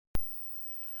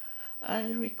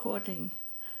I recording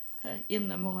in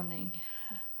the morning,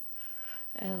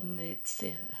 and it's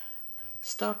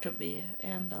start to be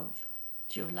end of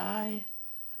July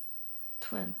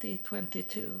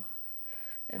 2022,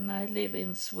 and I live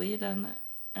in Sweden,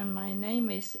 and my name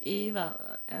is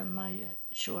Eva, and my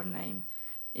short name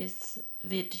is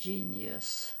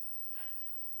Virginius.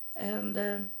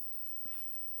 And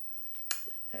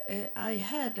I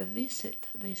had a visit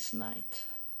this night.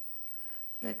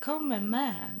 There come a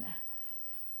man,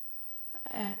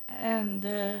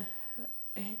 and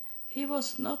he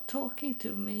was not talking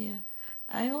to me.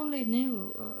 I only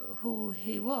knew who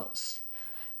he was,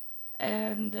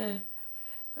 and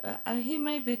he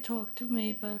maybe talked to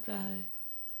me, but I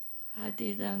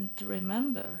didn't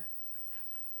remember,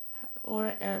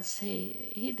 or else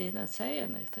he didn't say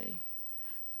anything.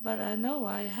 But I know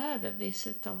I had a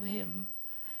visit of him,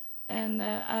 and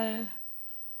I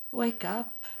wake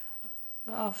up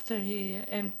after he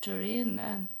enter in,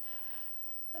 and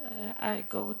I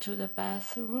go to the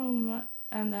bathroom,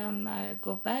 and then I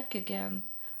go back again,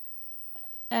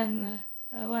 and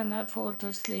when I fall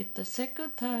to sleep the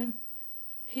second time,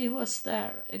 he was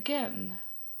there again,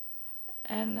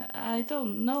 and I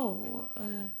don't know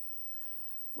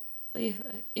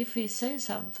if he said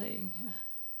something.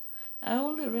 I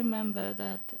only remember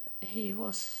that he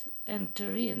was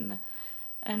enter in,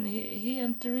 and he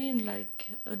enter in like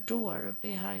a door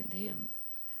behind him,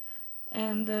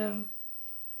 and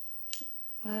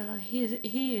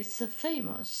he is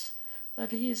famous,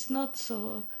 but he is not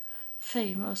so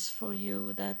famous for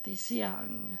you that is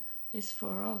young. It's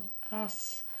for all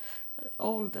us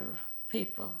older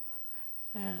people.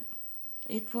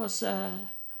 It was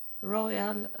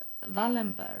Royal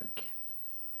Wallenberg,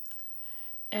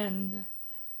 and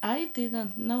I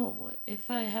didn't know. If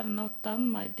I have not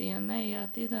done my DNA,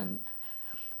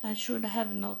 I should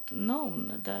have not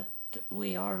known that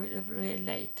we are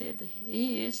related.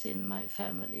 He is in my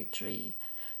family tree,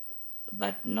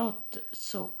 but not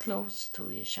so close to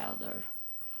each other.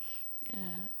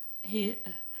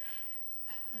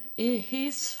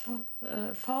 His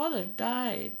father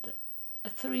died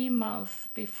 3 months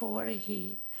before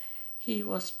he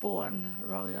was born,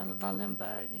 Royal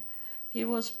Wallenberg. He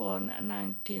was born in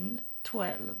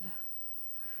 1912.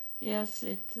 Yes,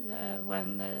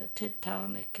 when the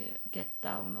Titanic get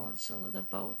down also, the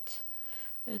boat.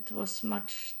 It was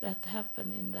much that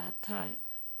happened in that time.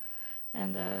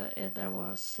 And there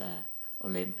was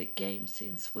Olympic Games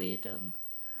in Sweden,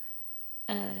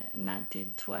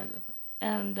 1912.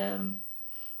 And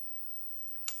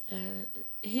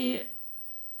he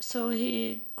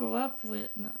grew up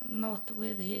not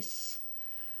with his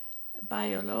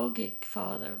biologic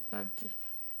father, but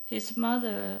his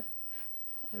mother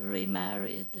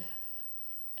remarried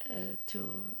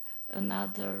to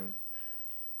another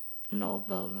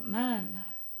noble man,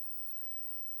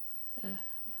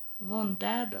 von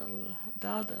Dadel.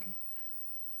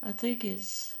 I think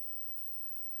it's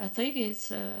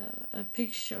a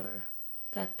picture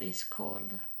that is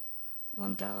called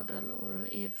von Dadel, or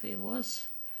if he was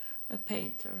a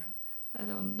painter, I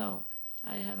don't know.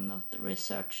 I have not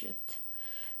researched it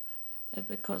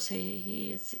because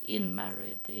he is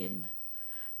married in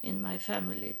my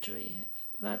family tree.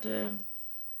 But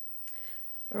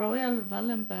Royal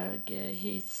Wallenberg,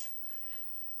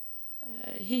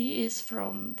 he is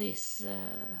from this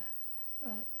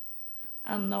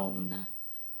unknown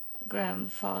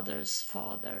grandfather's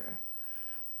father,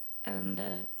 and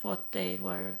what they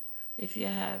were, if you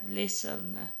have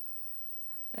listened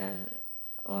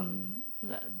on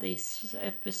this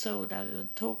episode I was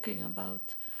talking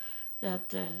about,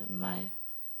 that my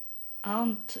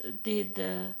aunt did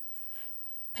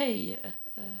pay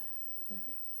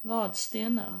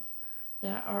Vadstena, the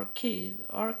archive,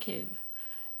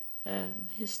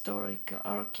 historic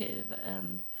archive,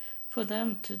 and for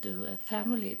them to do a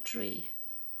family tree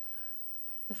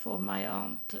for my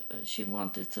aunt. She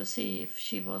wanted to see if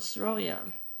she was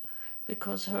royal,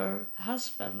 because her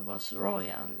husband was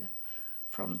royal,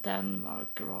 from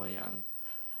Denmark, royal,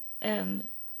 and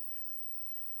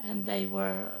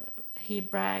he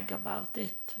bragged about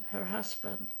it, her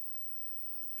husband.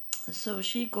 So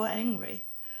she got angry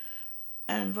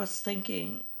and was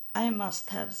thinking, I must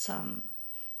have some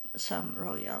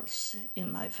royals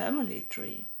in my family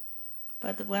tree.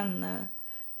 But when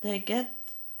they get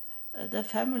the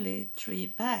family tree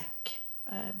back,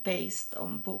 based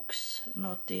on books,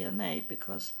 not DNA,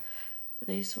 because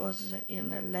this was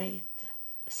in the late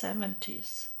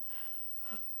 70s.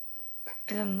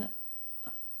 And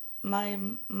my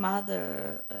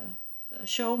mother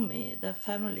showed me the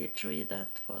family tree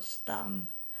that was done,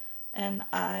 and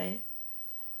I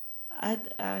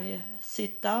I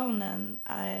sit down and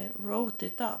I wrote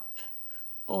it up,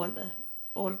 all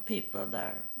people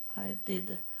there. I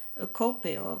did a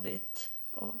copy of it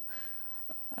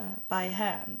by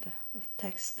hand,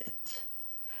 text it.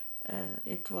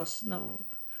 It was no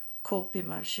copy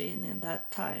machine in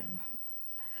that time.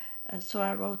 So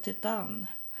I wrote it down.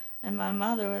 And my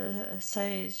mother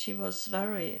says she was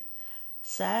very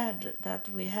sad that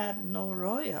we had no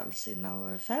royals in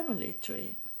our family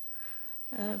tree,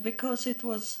 because it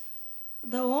was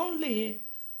the only,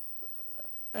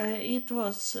 it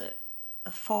was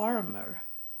a farmer.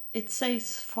 It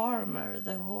says farmer,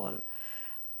 the whole.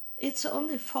 It's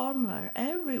only farmer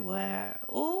everywhere.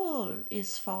 All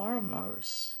is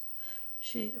farmers.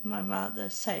 My mother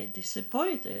said,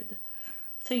 disappointed,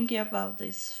 thinking about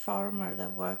this farmer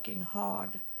that working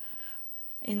hard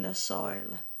in the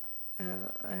soil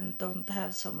and don't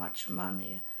have so much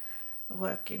money,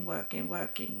 working,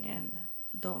 and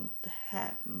don't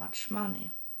have much money.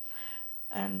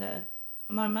 And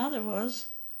my mother was,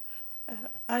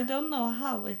 I don't know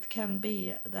how it can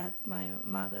be that my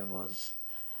mother was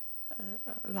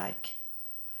like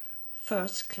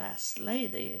first class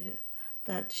lady,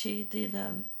 that she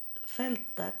didn't felt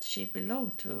that she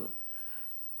belonged to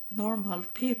normal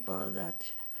people,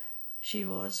 that she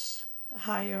was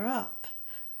higher up.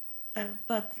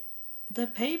 But the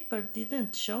paper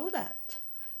didn't show that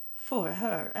for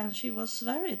her, and she was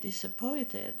very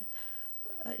disappointed.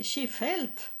 She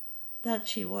felt that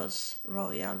she was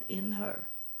royal in her,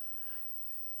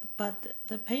 but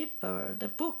the paper, the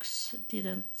books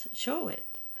didn't show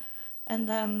it. And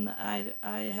then I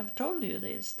have told you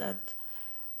this, that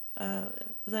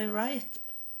they write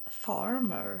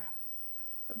farmer,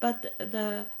 but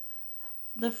the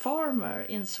farmer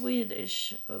in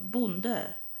Swedish,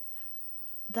 bonde,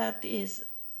 that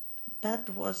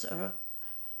was a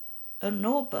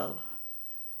noble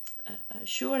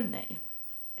surname.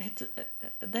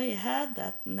 They had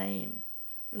that name,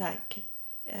 like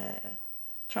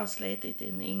translated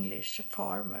in English,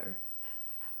 farmer.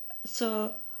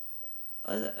 So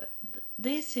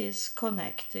this is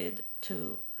connected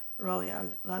to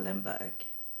Royal Wallenberg,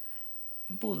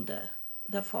 bonde,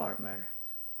 the farmer.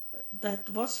 That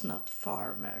was not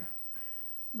farmer.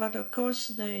 But of course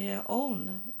they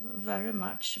own very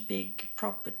much big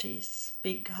properties,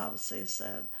 big houses,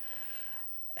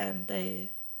 and they,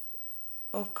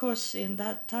 of course, in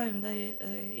that time, they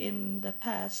in the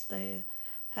past, they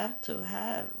have to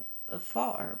have a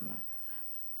farm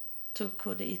to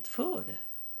could eat food.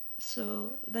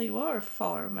 So they were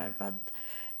farmer, but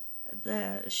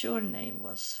the surname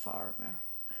was farmer.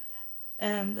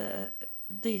 And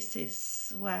this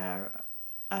is where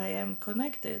I am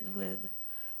connected with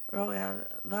Royal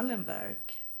Wallenberg.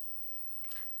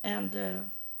 And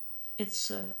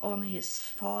it's on his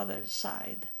father's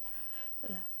side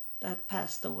that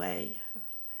passed away.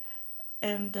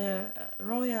 And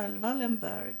Royal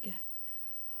Wallenberg,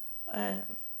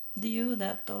 you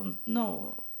that don't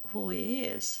know who he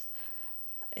is,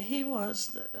 he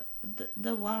was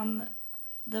the one,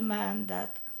 the man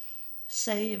that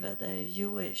saved the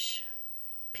Jewish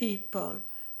people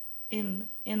in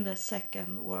the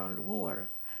Second World War.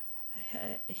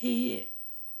 He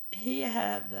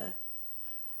have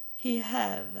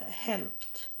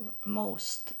helped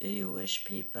most Jewish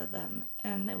people than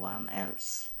anyone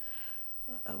else.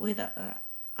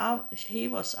 He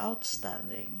was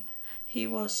outstanding. He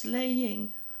was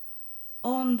laying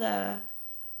on the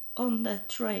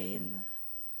train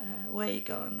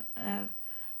wagon,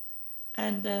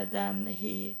 and then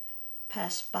he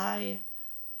passed by,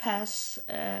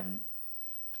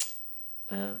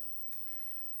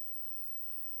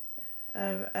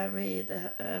 I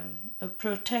read a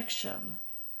protection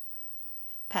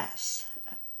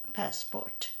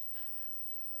passport.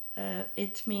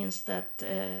 It means that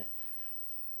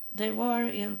they were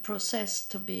in process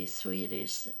to be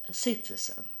Swedish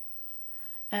citizen,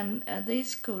 and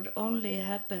this could only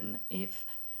happen if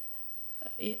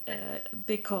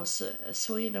because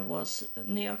Sweden was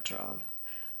neutral.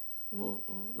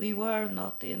 We were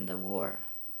not in the war,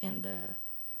 in the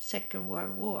Second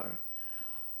World War.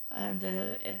 And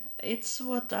it's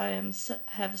what I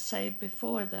have said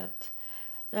before, that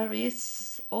there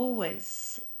is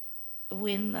always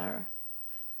winner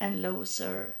and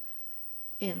loser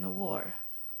in a war.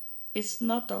 It's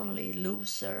not only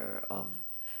loser of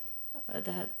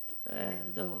that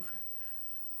the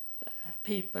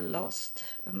people lost.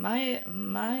 My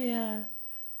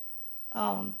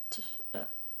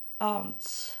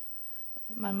aunts,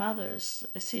 my mother's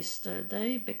sister,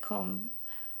 they become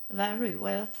very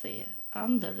wealthy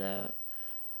under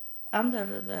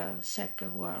the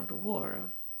Second World War.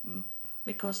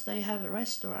 because they have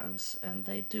restaurants and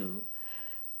they do.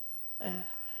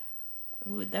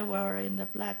 They were in the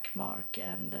black market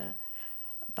and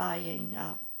buying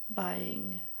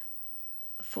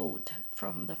food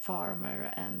from the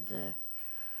farmer and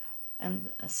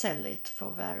sell it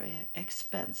for very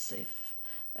expensive.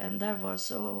 And there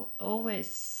was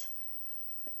always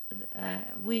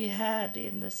we had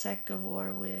in the Second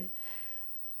War,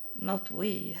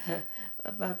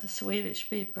 but the Swedish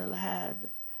people had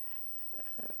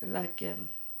like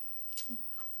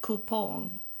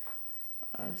coupon.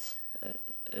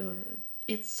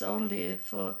 It's only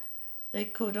for they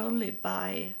could only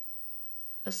buy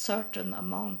a certain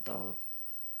amount of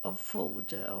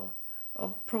food or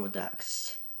of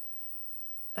products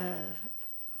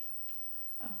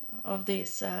of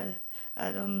this. I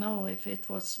don't know if it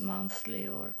was monthly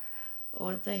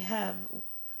or they have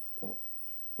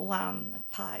one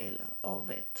pile of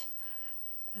it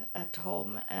at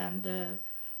home, and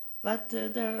but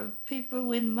the people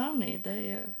with money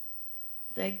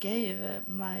they gave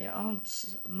my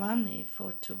aunts money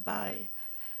to buy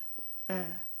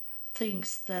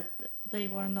things that they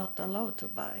were not allowed to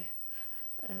buy,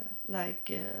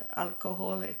 like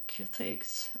alcoholic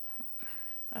things,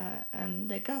 and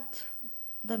they got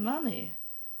the money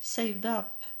saved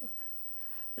up.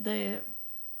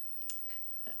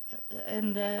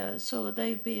 So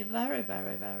they be very,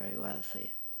 very, very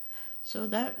wealthy. So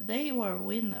that they were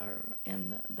winner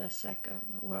in the Second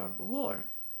World War,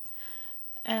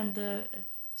 and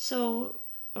so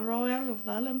Royal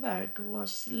Wallenberg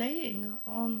was laying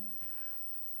on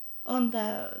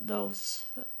those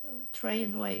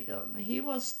train wagon. He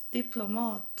was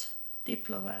diplomat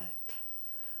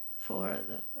for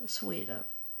Sweden,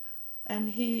 and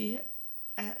he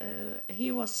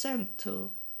was sent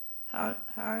to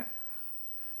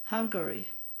Hungary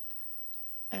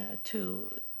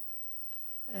to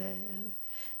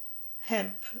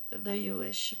help the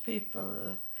Jewish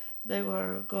people. They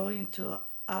were going to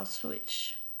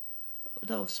Auschwitz,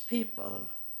 those people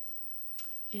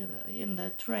in the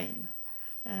train,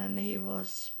 and he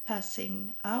was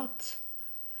passing out.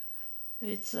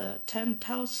 It's a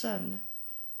 10,000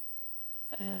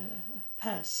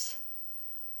 pass,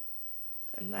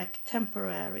 like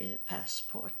temporary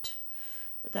passport,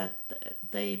 that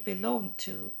they belong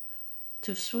to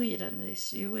Sweden,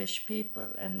 these Jewish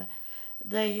people, and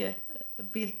they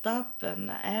built up an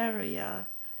area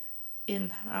in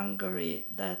Hungary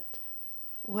that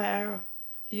where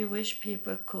Jewish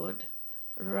people could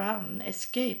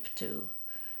escape to,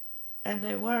 and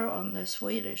they were on the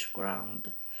Swedish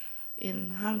ground in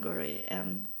Hungary,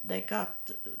 and they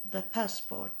got the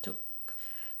passport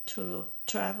to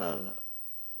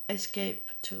escape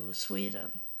to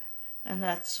Sweden, and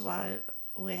that's why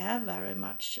we have very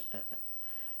much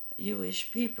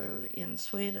Jewish people in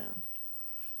Sweden,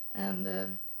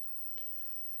 and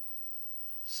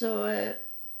so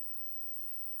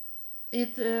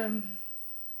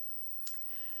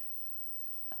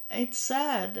it's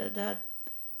sad that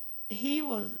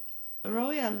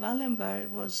Royal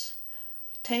Wallenberg was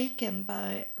taken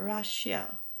by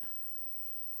Russia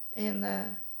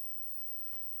in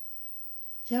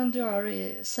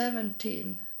January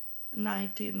 17,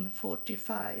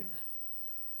 1945.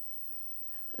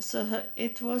 So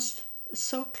it was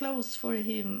so close for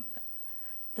him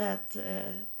that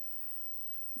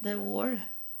the war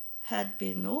had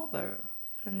been over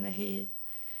and he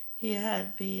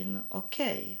had been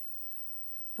okay,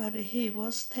 but he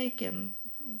was taken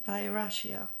by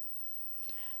Russia,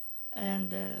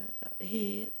 and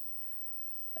he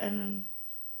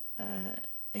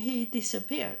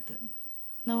disappeared.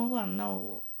 No one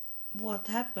know what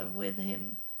happened with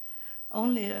him.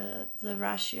 Only the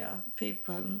Russia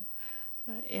people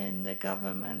in the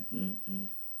government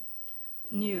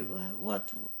knew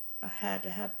what had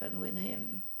happened with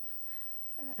him.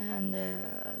 And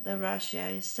the Russia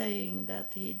is saying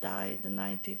that he died in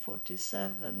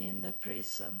 1947 in the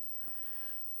prison.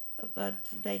 But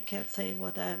they can say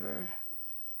whatever.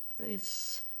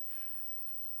 It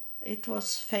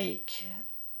was fake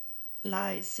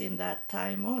lies in that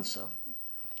time also,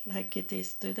 like it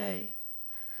is today.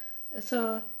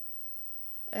 So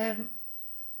that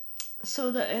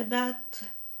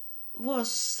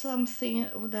was something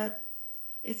that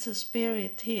it's a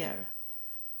spirit here.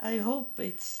 I hope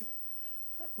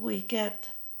we get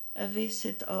a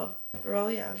visit of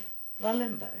Royal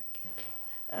Wallenberg.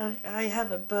 I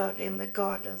have a bird in the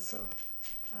garden, so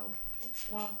I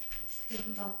want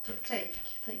him not to take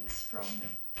things from me.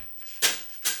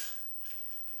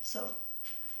 So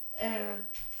there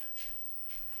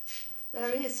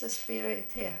is a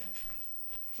spirit here,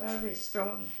 very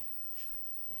strong.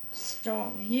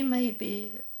 strong. He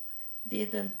maybe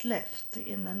didn't left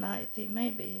in the night. He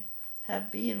maybe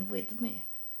have been with me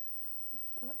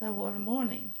the whole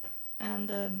morning,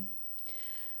 and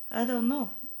I don't know.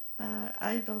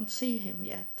 I don't see him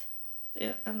yet.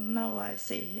 Yeah, and now I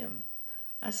see him.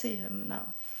 I see him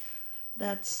now.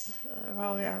 That's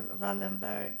Royal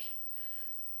Wallenberg.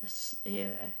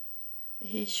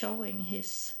 He's showing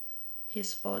his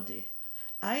body.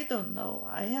 I don't know.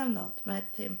 I have not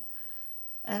met him,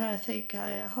 and I think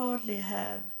I hardly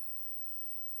have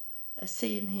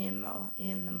seen him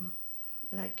in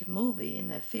like a movie, in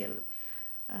a film.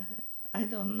 I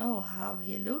don't know how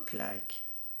he looked like.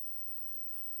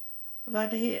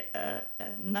 But he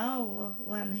now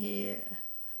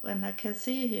when I can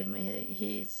see him,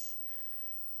 he's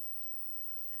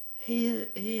he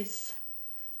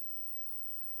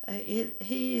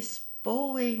is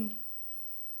bowing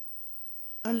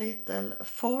a little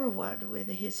forward with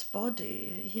his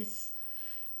body.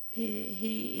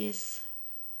 He is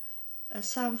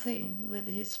something with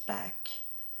his back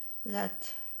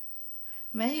that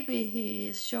maybe he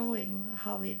is showing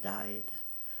how he died.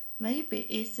 Maybe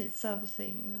is it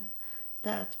something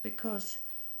that because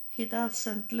he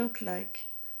doesn't look like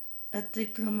a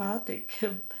diplomatic,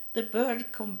 the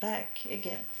bird come back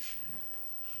again.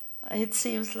 It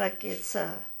seems like it's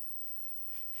a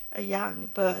young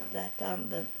bird that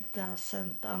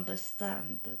doesn't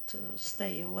understand to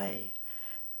stay away.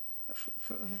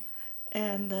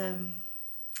 And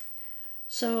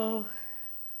so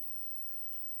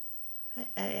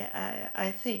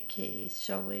I think he's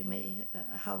showing me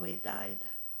how he died.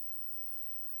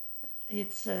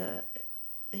 It's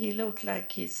he looked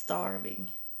like he's starving,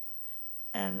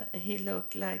 and he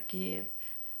looked like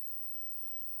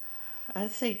I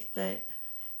think that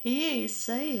he is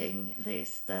saying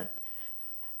this, that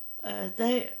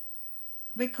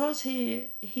because he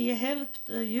helped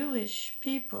the Jewish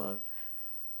people,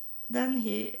 then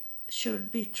he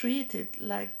should be treated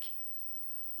like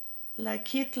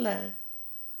Hitler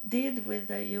did with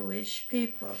the Jewish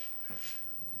people.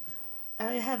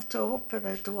 I have to open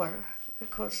the door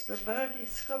because the bird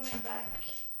is coming back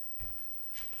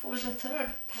for the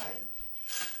third time.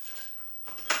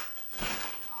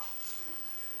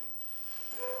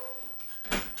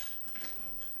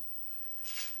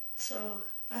 So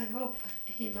I hope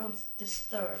he don't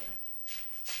disturb.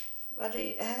 But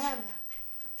he have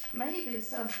maybe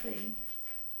something.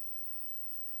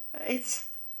 It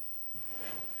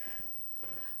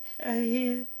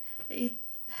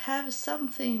have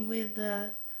something with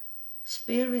the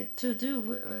spirit to do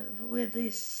with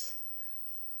this.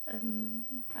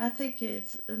 I think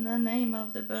it's the name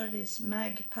of the bird is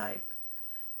magpie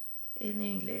in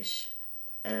English,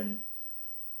 and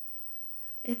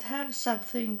it have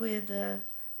something with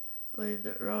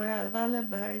Royal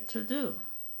Wallenberg to do,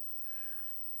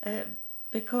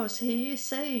 because he is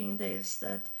saying this,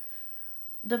 that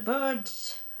the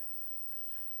birds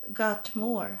got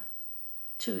more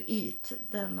to eat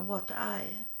than what I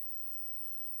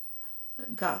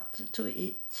got to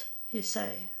eat, he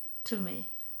say to me.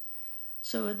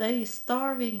 So they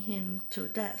starving him to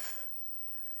death.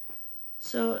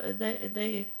 So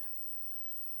they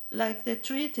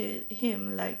treated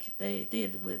him like they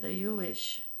did with the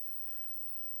Jewish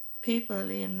people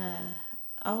in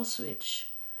Auschwitz,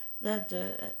 that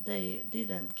they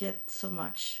didn't get so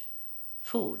much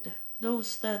food.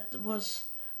 Those that was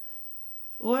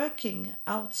working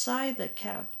outside the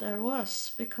camp, there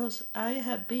was, because I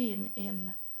have been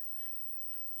in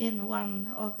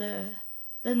one of the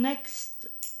next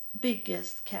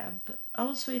biggest camp.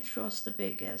 Auschwitz was the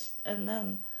biggest, and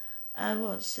then I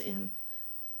was in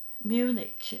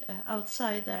Munich,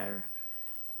 outside there,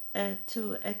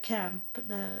 to a camp,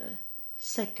 the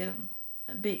second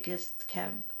biggest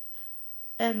camp,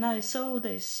 and I saw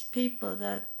these people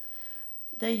that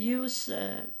they use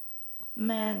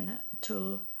men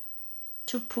to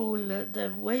pull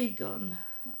the wagon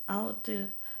out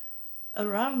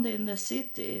around in the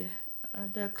city,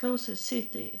 the closest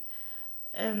city,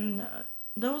 and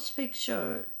those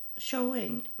pictures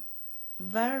showing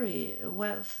very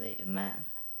wealthy men,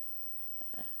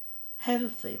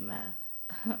 healthy men.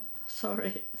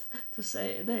 Sorry to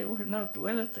say they were not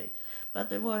wealthy, but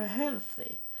they were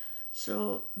healthy.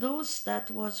 So those that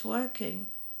was working,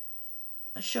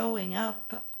 showing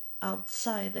up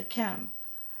outside the camp,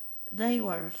 they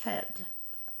were fed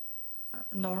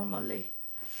normally.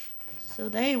 So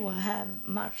they will have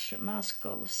much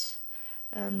muscles,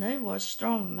 and they were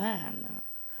strong men.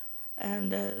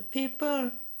 And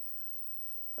people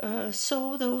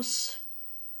saw those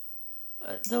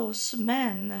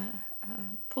men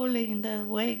pulling the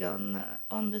wagon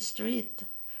on the street,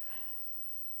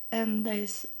 and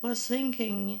was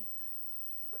thinking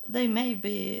they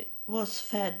maybe was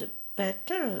fed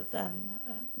better than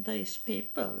these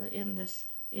people in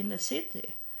the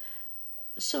city.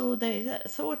 So they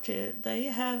thought they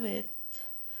have it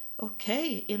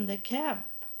okay in the camp.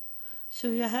 So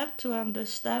you have to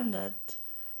understand that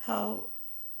how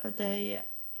they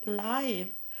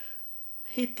live,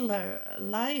 Hitler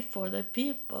live for the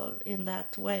people in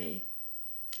that way.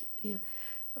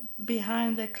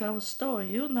 Behind the closed door,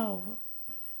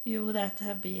 you that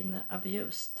have been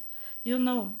abused,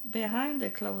 behind the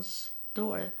closed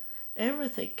door,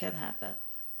 everything can happen.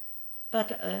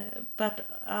 But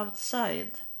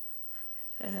outside,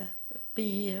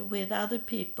 be with other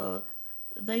people,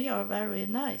 they are very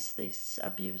nice, these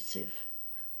abusive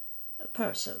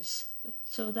persons.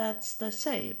 So that's the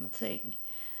same thing,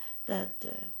 that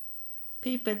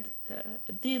people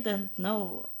didn't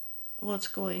know what's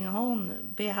going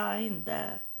on behind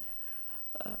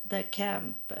the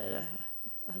camp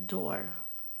door.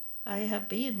 I have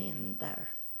been in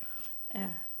there.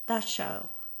 Dachau.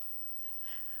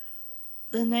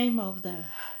 The name of the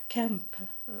camp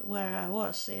where I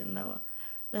was in,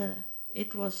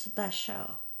 it was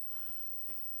Dachau.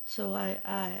 So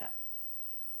I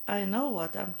know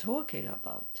what I'm talking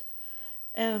about.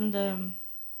 And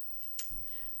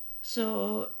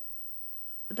so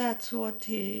that's what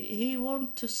he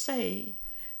want to say.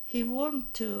 He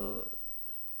want to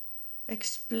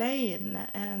explain,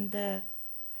 and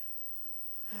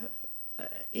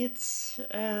it's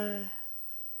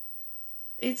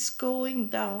going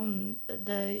down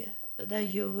the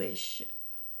Jewish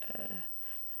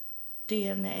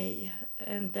DNA,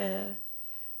 and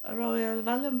Royal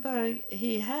Wallenberg,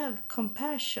 he have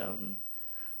compassion,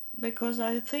 because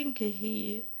I think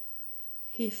he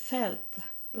felt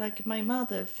like my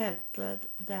mother felt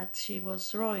that she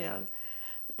was royal,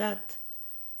 that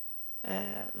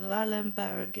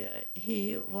Wallenberg,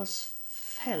 he was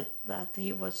felt that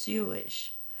he was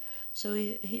Jewish, so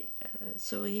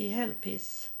he helped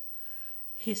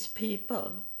his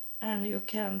people, and you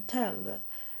can tell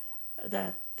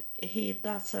that he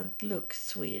doesn't look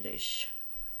Swedish.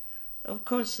 Of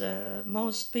course,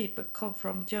 most people come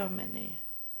from Germany,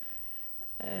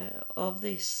 of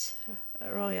these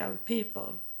royal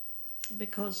people,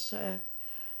 because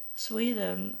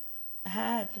Sweden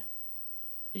had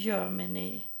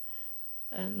Germany,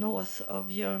 north of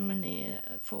Germany,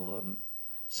 for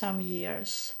some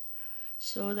years.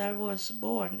 So there was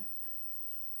born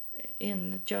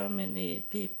in Germany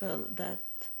people that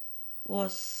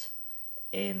was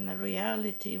in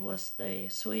reality was they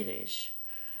Swedish.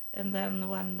 And then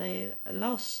when they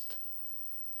lost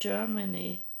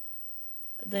Germany,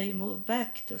 they moved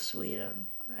back to Sweden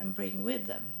and bring with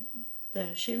them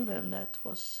the children that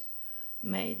was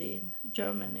made in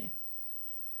Germany.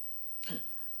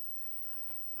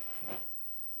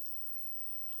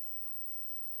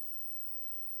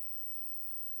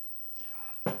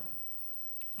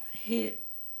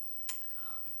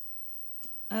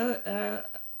 I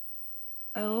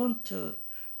want to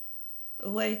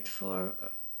wait for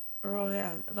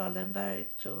Royal Wallenberg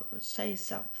to say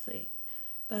something,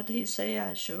 but he say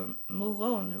I should move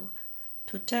on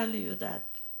to tell you that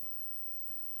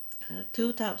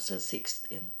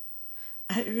 2016,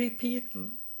 I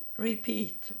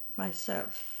repeat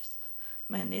myself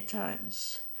many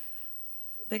times,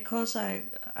 because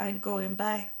I'm going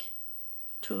back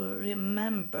to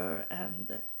remember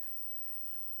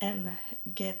and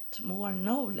get more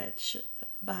knowledge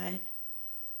by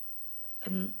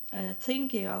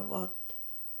thinking of what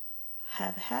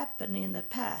have happened in the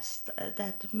past,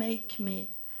 that make me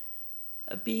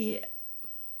be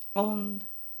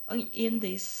in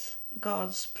this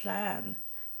God's plan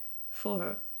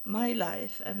for my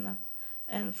life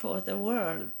and for the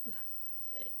world,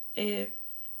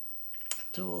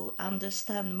 to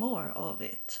understand more of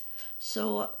it.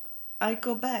 So I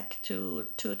go back to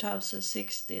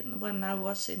 2016 when I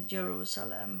was in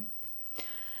Jerusalem,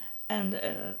 and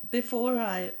before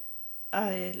I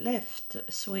left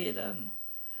Sweden,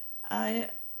 I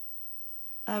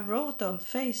wrote on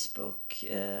Facebook,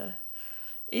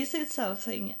 is it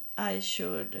something I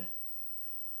should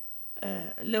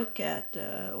look at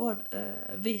or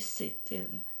visit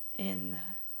in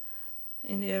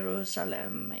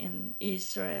Jerusalem, in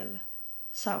Israel,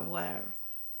 somewhere?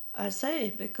 I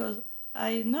say, because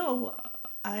I know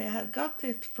I had got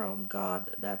it from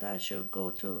God that I should go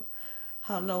to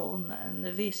Holon and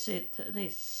visit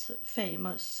this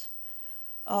famous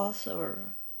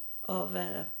author of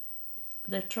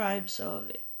the tribes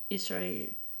of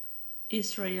Israelite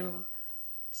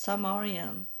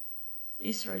Samarian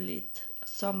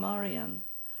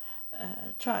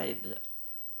tribe,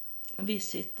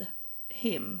 visit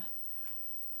him.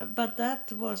 But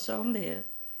that was only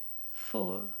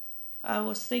for, I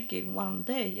was thinking one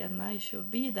day and I should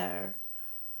be there.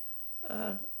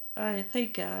 I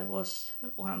think I was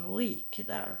 1 week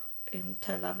there in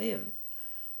Tel Aviv.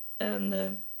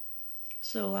 And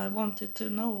so I wanted to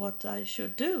know what I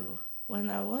should do when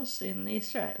I was in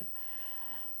Israel.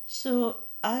 So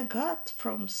I got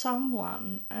from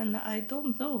someone, and I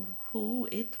don't know who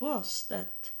it was,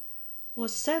 that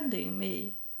was sending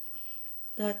me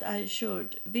that I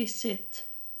should visit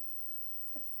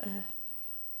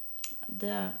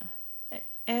the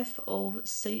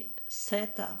FOZ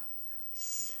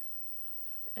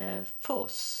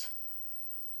FOS,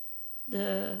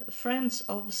 the Friends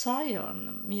of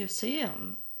Zion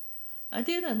Museum. I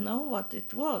didn't know what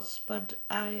it was, but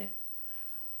I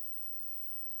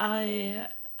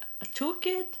took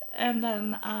it, and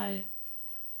then I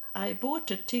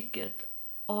bought a ticket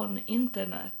on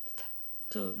internet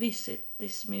to visit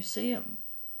this museum.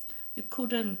 You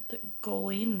couldn't go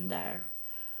in there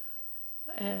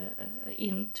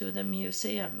into the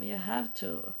museum. You have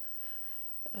to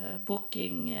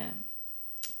booking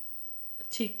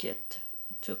ticket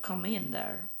to come in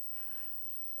there.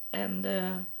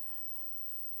 And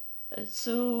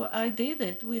so I did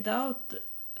it without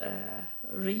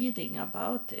reading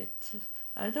about it.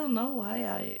 I don't know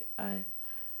why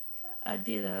I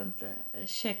didn't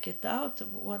check it out,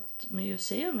 what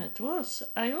museum it was.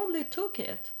 I only took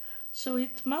it. So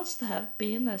it must have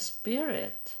been a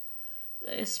spirit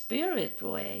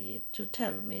way to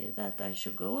tell me that I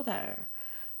should go there.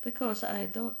 Because I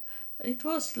don't, it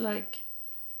was like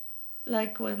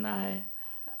when I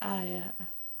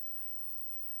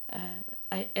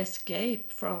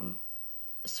escaped from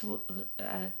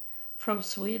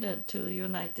Sweden to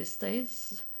United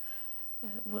States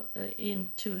in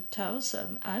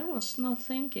 2000. I was not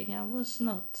thinking, I was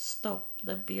not stopped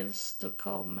the bills to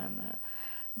come, and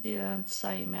didn't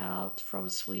sign me out from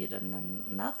Sweden and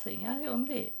nothing. I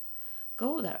only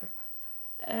go there.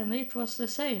 And it was the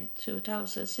same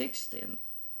 2016.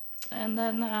 And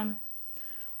then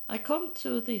I come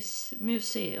to this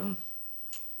museum,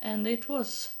 and it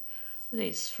was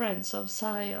this Friends of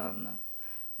Zion,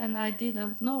 and I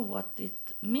didn't know what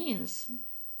it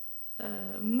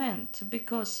meant,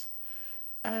 because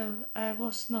I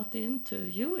was not into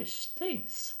Jewish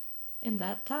things in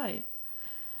that time.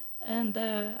 And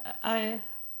I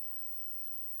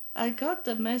got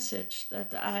the message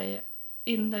that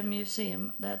in the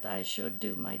museum that I should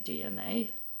do my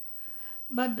DNA.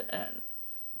 But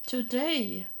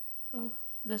today,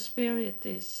 the Spirit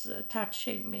is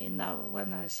touching me now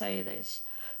when I say this.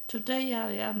 Today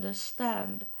I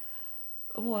understand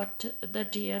what the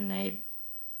DNA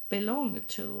belonged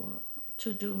to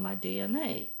do my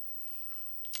DNA.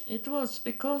 It was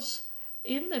because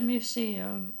in the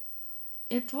museum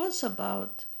it was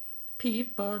about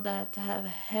people that have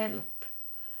helped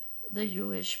the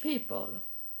Jewish people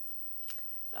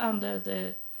under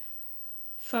the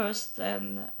First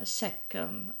and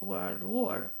Second World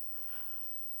War.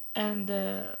 And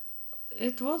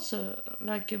it was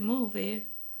like a movie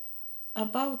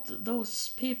about those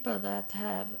people that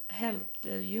have helped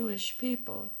the Jewish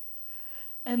people.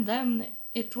 And then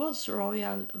it was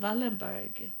Royal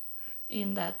Wallenberg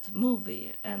in that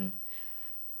movie, and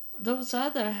those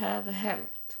other have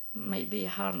helped, maybe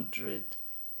 100,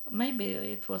 maybe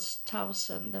it was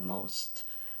 1,000 the most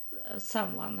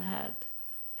someone had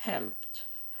helped.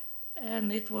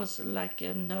 And it was like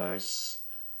a nurse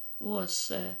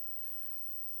was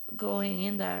going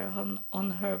in there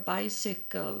on her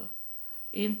bicycle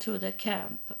into the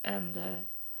camp, and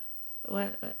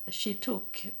when she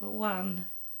took one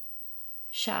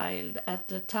child at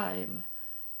the time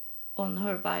on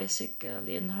her bicycle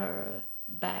in her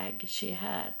bag she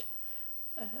had.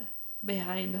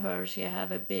 Behind her she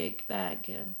had a big bag,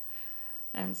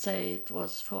 and say it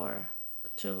was for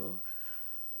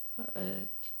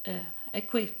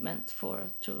equipment for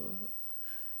to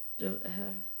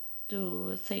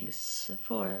do things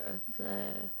for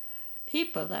the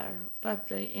people there.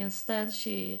 But instead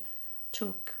she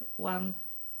took one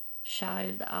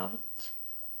child out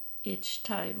each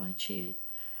time when she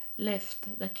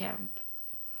left the camp.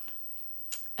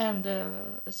 And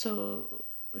so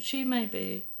she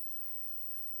maybe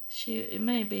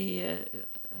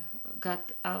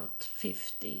got out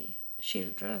 50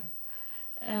 children.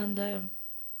 And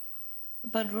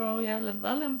but Royal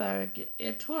Wallenberg,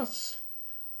 it was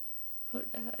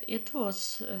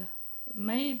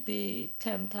maybe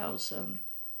 10,000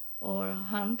 or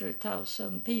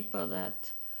 100,000 people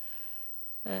that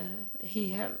he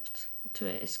helped to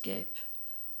escape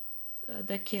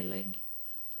the killing.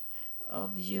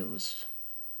 of use.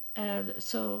 And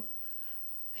so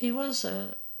he was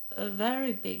a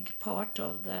very big part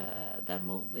of the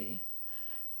movie.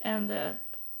 And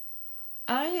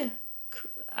I,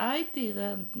 I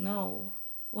didn't know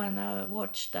when I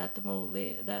watched that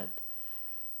movie that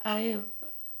I,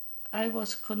 I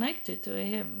was connected to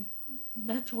him,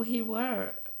 that we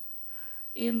were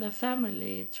in the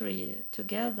family tree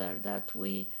together, that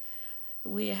we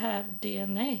have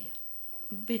DNA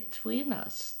between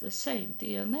us, the same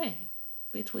DNA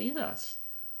between us.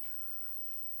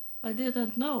 I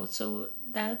didn't know, so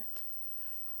that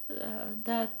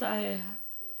I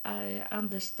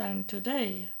understand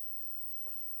today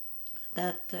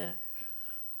that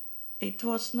it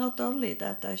was not only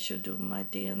that I should do my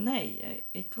DNA,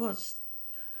 it was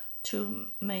to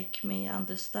make me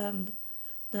understand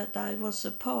that I was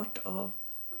a part of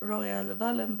Royal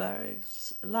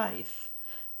Wallenberg's life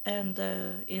and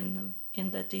in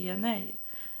the DNA,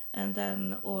 and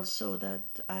then also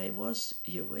that I was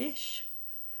Jewish,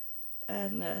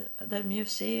 and the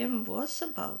museum was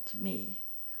about me.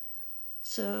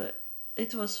 So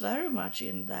it was very much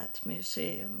in that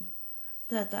museum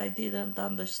that I didn't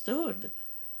understood,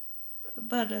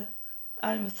 but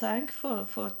I'm thankful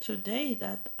for today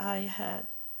that I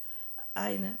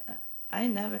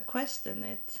never questioned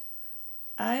it.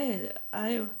 I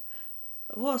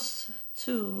was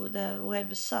to the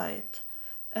website,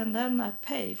 and then I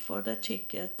pay for the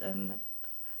ticket and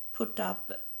put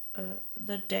up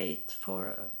the date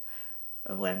for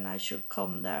when I should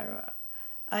come there.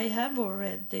 I have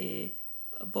already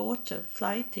bought a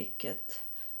flight ticket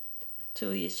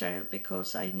to Israel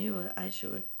because I knew I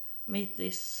should meet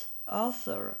this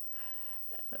author.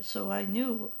 So I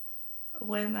knew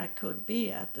when I could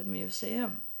be at the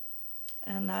museum.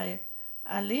 And I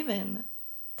live in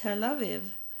Tel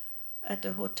Aviv at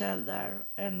a hotel there,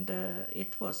 and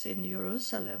it was in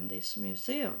Jerusalem, this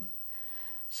museum.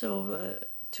 So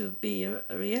to be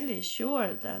really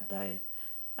sure that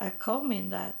I come in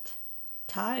that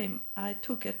time, I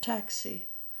took a taxi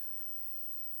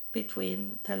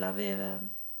between Tel Aviv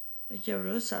and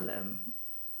Jerusalem.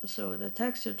 So the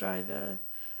taxi driver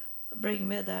bring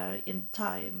me there in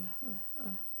time,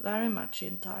 very much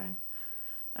in time.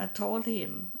 I told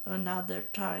him another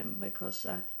time because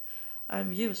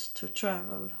I'm used to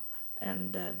travel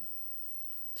and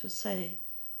to say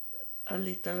a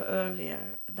little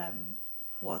earlier than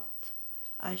what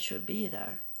I should be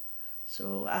there.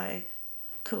 So I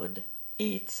could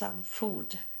eat some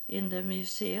food in the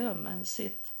museum and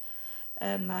sit.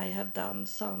 And I have done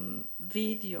some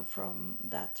video from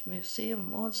that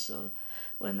museum also.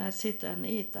 When I sit and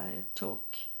eat, I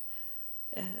talk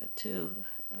to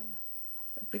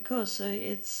because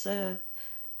it's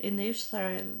in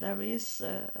Israel there is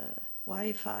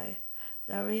Wi-Fi,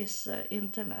 there is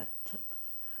internet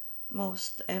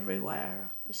most everywhere.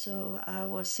 So I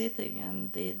was sitting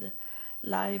and did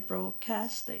live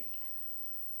broadcasting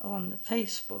on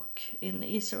Facebook in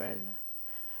Israel.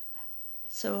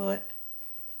 So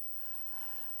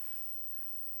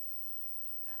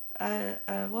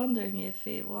I'm wondering if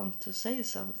he want to say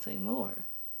something more.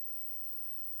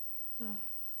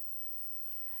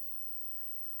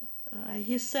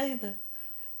 He's saying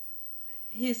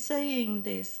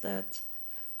this that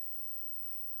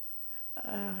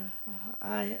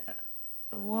I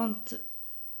want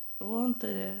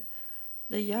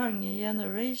the young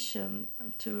generation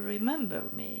to remember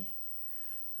me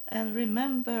and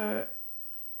remember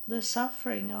the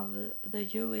suffering of the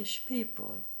Jewish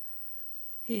people.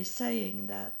 He's saying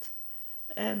that,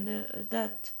 and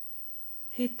that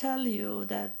he tell you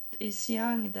that is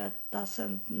young that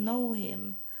doesn't know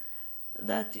him,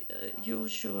 that you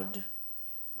should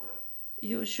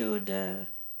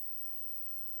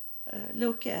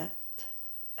look at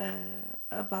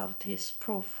about his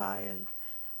profile,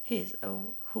 his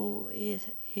who is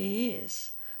he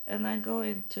is, and I'm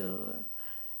going to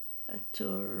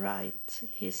write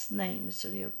his name so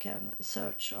you can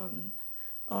search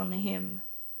on him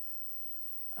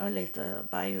a little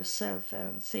by yourself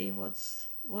and see what's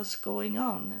going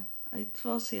on. It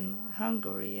was in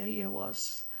Hungary. He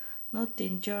was not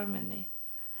in Germany.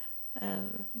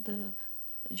 The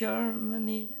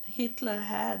Germany, Hitler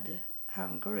had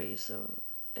Hungary, so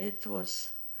it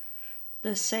was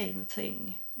the same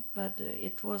thing, but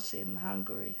it was in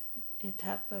Hungary. It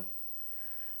happened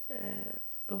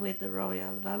with the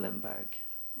Royal Wallenberg.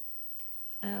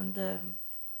 And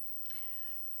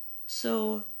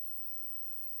so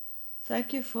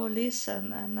thank you for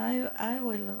listening, and I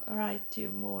will write you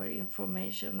more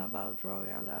information about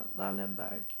Royal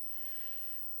Wallenberg.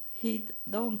 He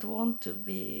don't want to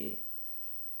be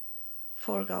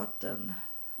forgotten,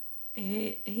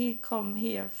 he come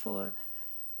here for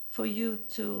you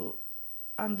to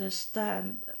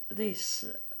understand this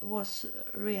was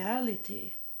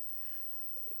reality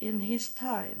in his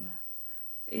time.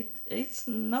 It's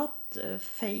not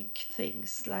fake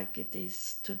things like it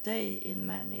is today in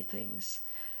many things.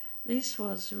 This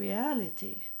was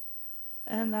reality,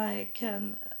 and I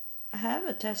can have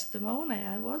a testimony.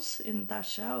 I was in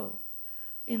Dachau,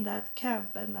 in that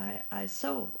camp, and I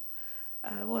saw.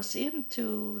 I was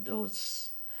into those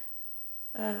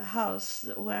house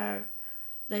where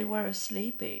they were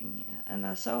sleeping, and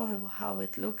I saw how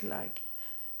it looked like.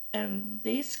 And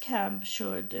this camp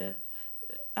should.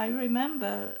 I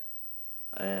remember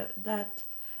that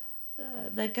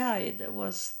the guide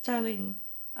was telling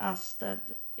us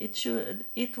that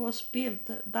it was built.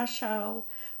 Dachau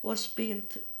was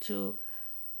built to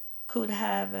could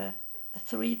have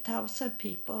 3,000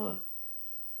 people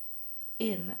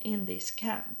in this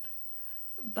camp,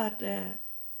 but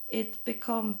it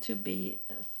become to be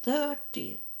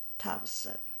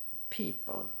 30,000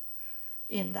 people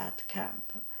in that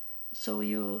camp. So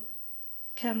you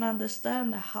can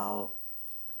understand how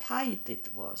tight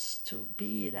it was to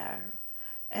be there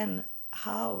and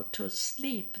how to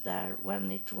sleep there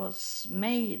when it was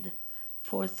made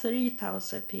for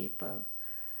 3,000 people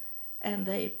and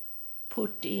they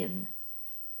put in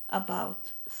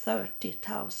about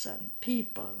 30,000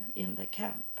 people in the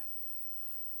camp.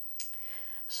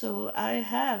 So I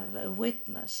have a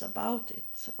witness about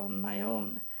it on my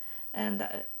own,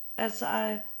 and as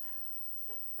I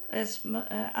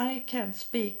can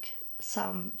speak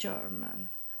some German,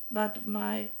 but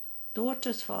my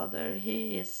daughter's father,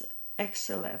 he is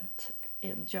excellent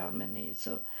in Germany.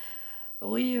 So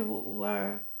we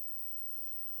were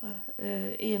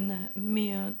in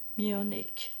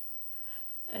Munich,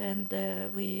 and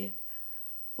we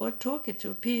were talking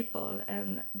to people,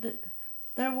 and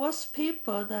there was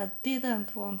people that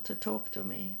didn't want to talk to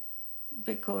me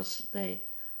because they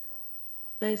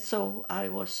saw I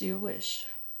was Jewish.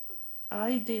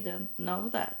 I didn't know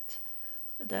that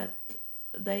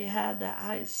they had the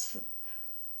eyes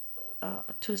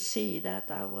to see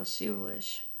that I was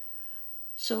Jewish.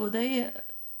 So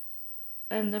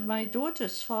and my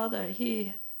daughter's father,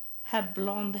 he had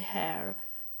blonde hair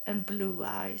and blue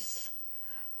eyes.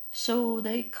 So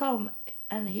they come,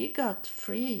 and he got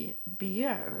free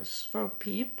beers for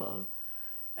people,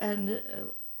 and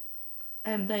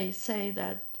they say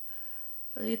that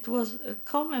it was a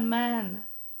common man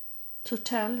to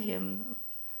tell him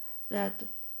that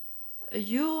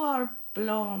you are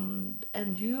blonde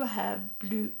and you have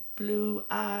blue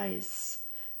eyes.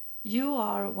 You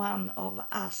are one of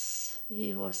us,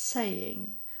 he was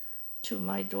saying to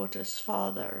my daughter's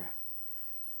father.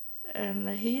 And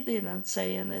he didn't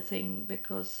say anything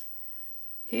because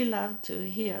he loved to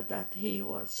hear that he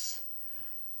was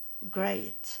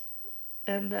great.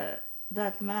 And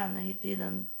that man, he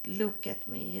didn't look at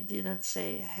me. He didn't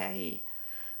say hey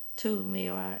to me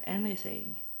or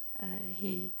anything.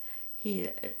 He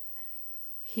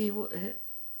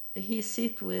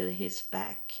sit with his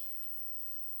back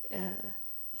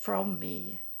from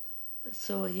me,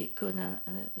 so he couldn't.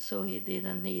 So he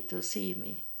didn't need to see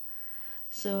me.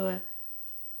 So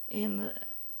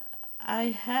I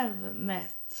have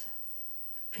met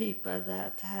people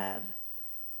that have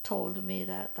told me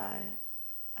that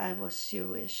I was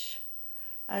Jewish.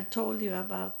 I told you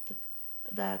about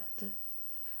that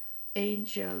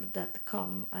angel that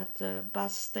come at the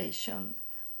bus station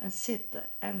and sit,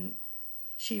 and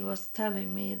she was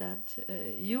telling me that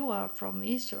you are from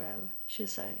Israel, she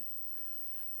say.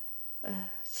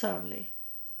 Certainly.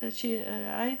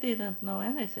 I didn't know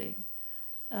anything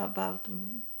about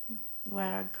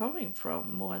where I'm coming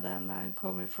from more than I'm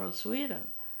coming from Sweden.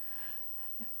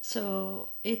 So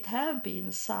it have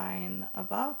been sign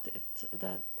about it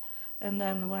that, and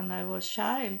then when I was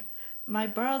child, my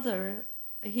brother,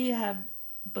 he had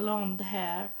blonde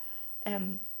hair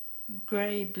and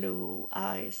gray blue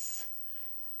eyes,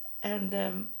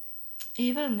 and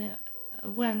even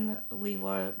when we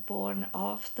were born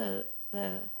after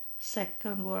the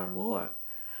Second World War,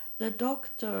 the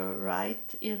doctor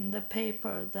write in the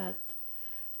paper that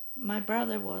my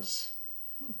brother was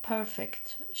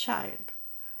perfect child,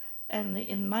 and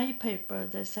in my paper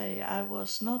they say I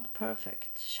was not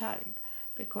perfect child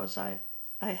because I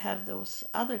have those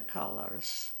other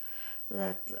colors,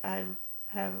 that I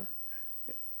have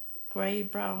gray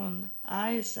brown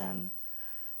eyes and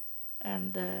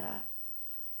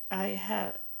I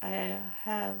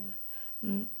have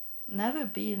never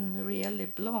been really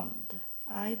blonde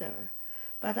either,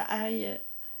 but I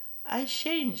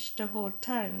changed the whole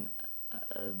time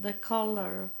the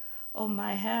color of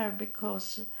my hair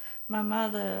because my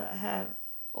mother had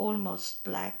almost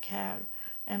black hair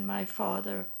and my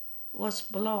father was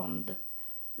blonde.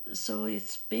 So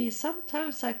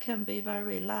sometimes I can be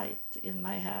very light in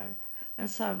my hair and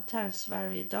sometimes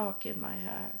very dark in my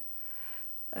hair.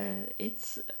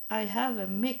 It's I have a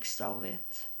mix of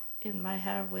it in my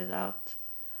hair without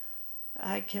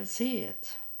I can see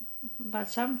it. But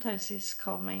sometimes it's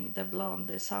coming the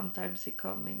blonde, sometimes it's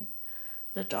coming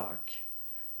the dark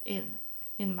in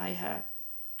my hair.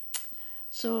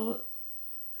 So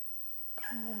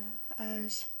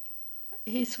as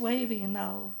he's waving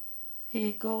now,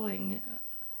 he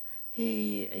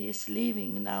is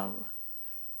leaving now,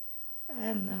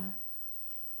 and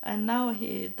now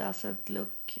he doesn't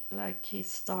look like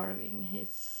he's starving.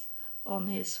 He's on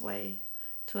his way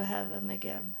to heaven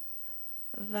again.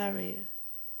 Very,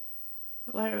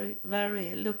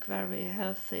 look very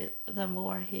healthy the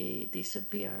more he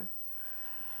disappear.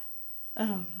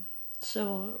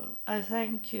 So I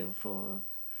thank you for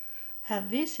have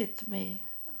visited me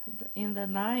in the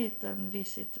night and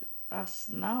visit us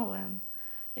now and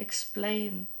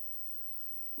explain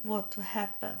what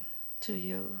happened to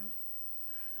you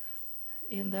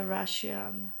in the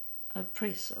Russian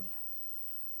prison.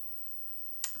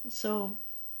 So,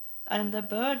 and the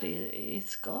bird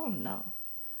is gone now.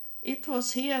 It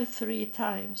was here 3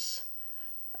 times,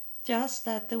 just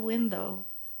at the window,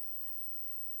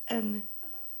 and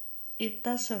it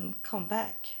doesn't come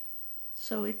back.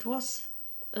 So it was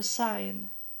a sign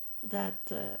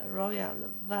that Royal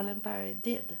Wallenberg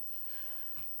did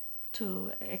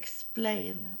to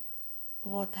explain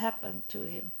what happened to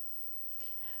him.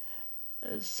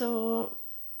 So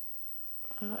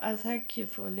I thank you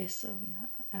for listening,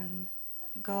 and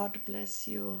God bless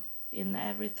you in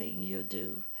everything you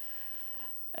do.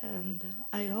 And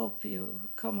I hope you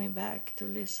coming back to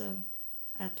listen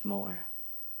at more.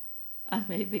 I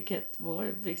maybe get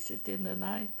more visit in the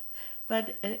night,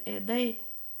 but they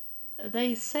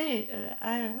say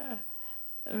I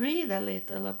read a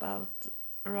little about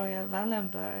Royal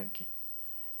Wallenberg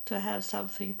to have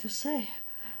something to say,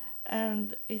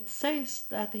 and it says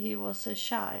that he was a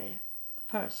shy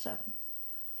person.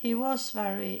 He was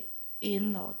very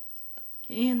inside,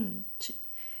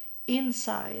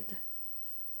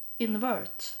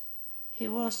 invert. He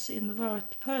was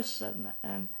invert person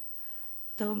and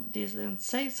didn't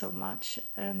say so much,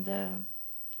 and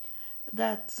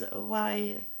that's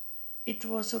why it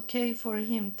was okay for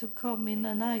him to come in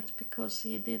the night, because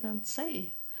he didn't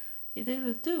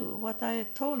do what I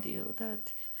told you,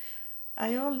 that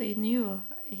I only knew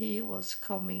he was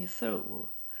coming through,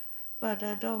 but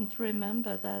I don't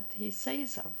remember that he said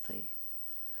something.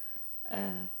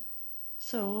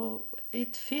 So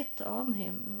it fit on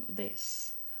him,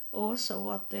 this, also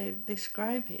what they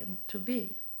describe him to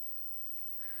be.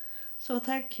 So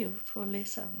thank you for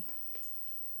listening.